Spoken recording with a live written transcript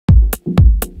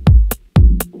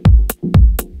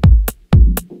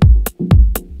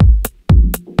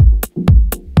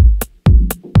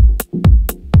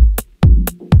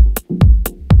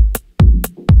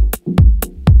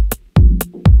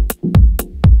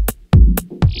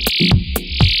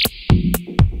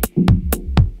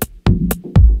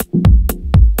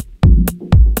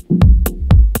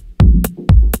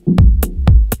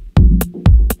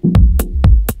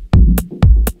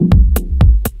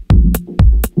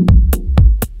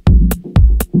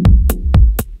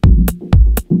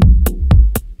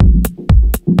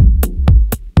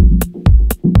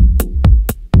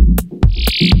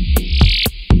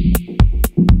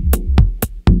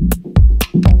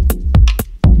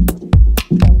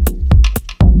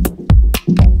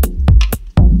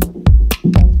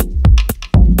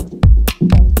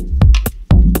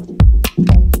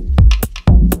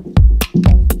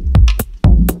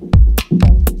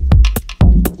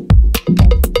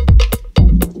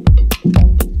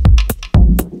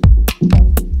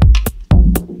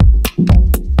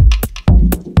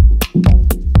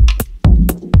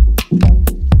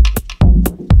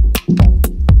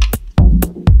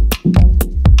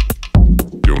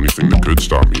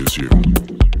stop me is you.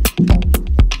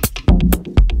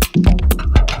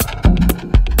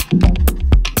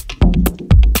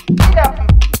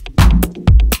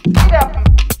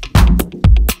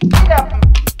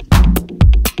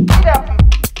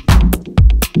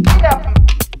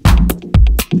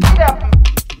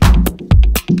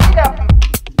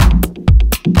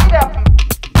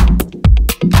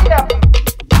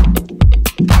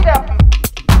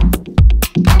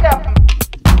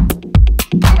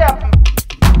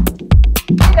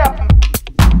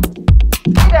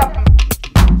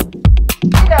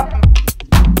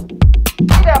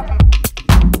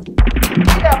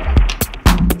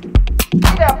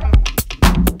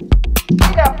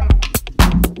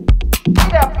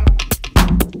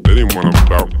 That ain't what I'm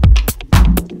about.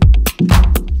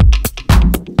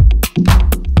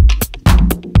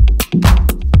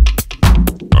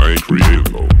 I ain't creative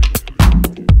though.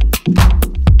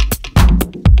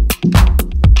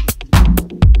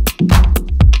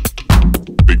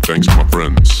 Big thanks to my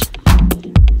friends.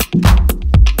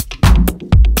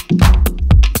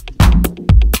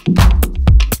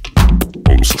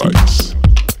 Home slice.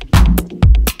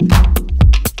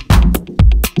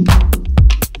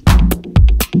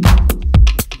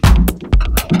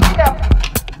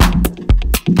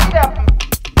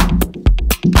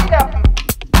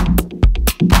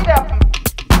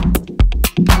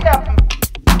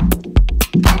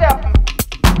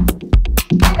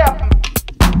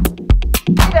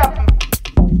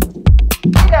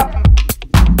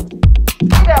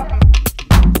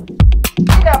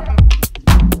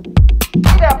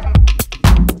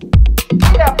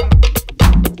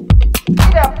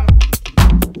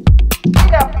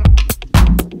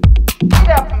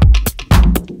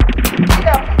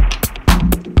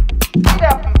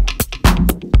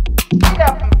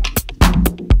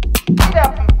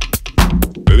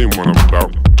 That ain't what I'm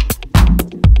about.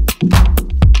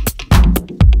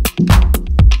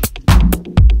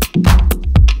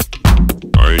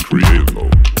 I ain't creative though.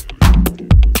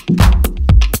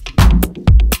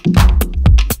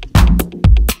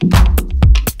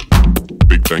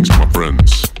 Big thanks to my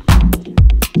friends.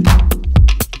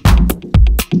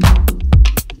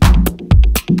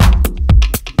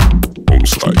 Home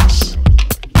slice.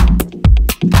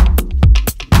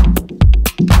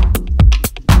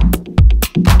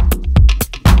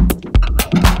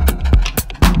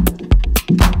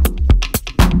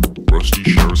 Rusty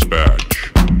sheriff's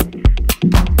badge.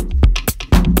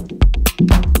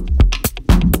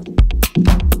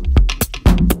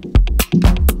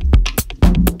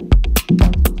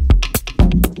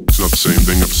 It's not the same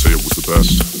thing if I say it was the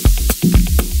best.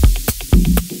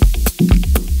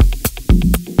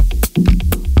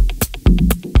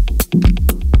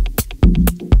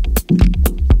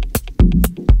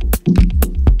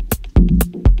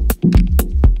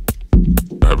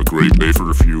 I have a great day for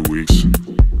a few weeks.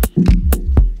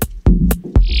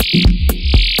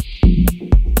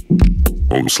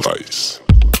 Home slice.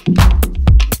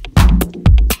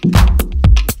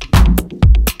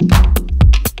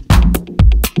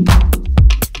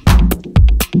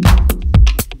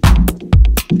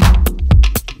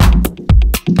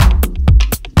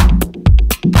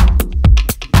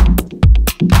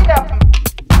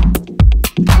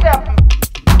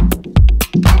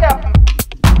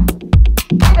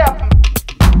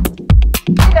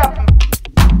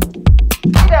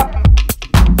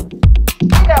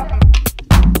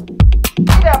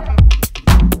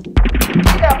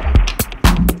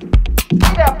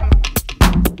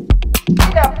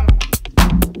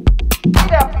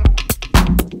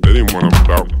 That ain't what I'm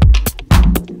about.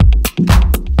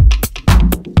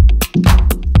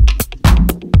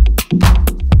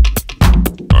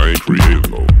 I ain't creative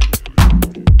though.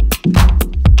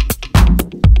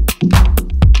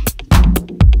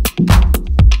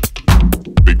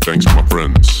 Big thanks to my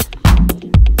friends.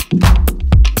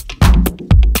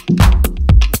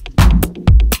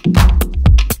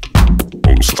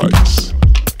 Home slice.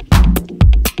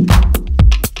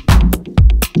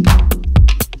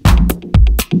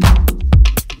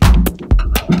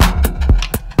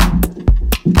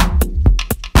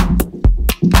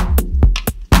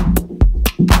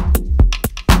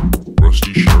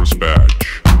 Rusty sheriff's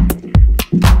badge.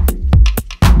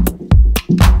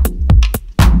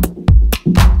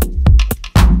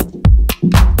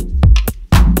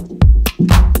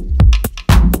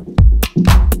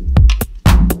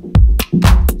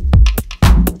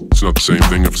 It's not the same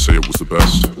thing if I say it was the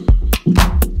best.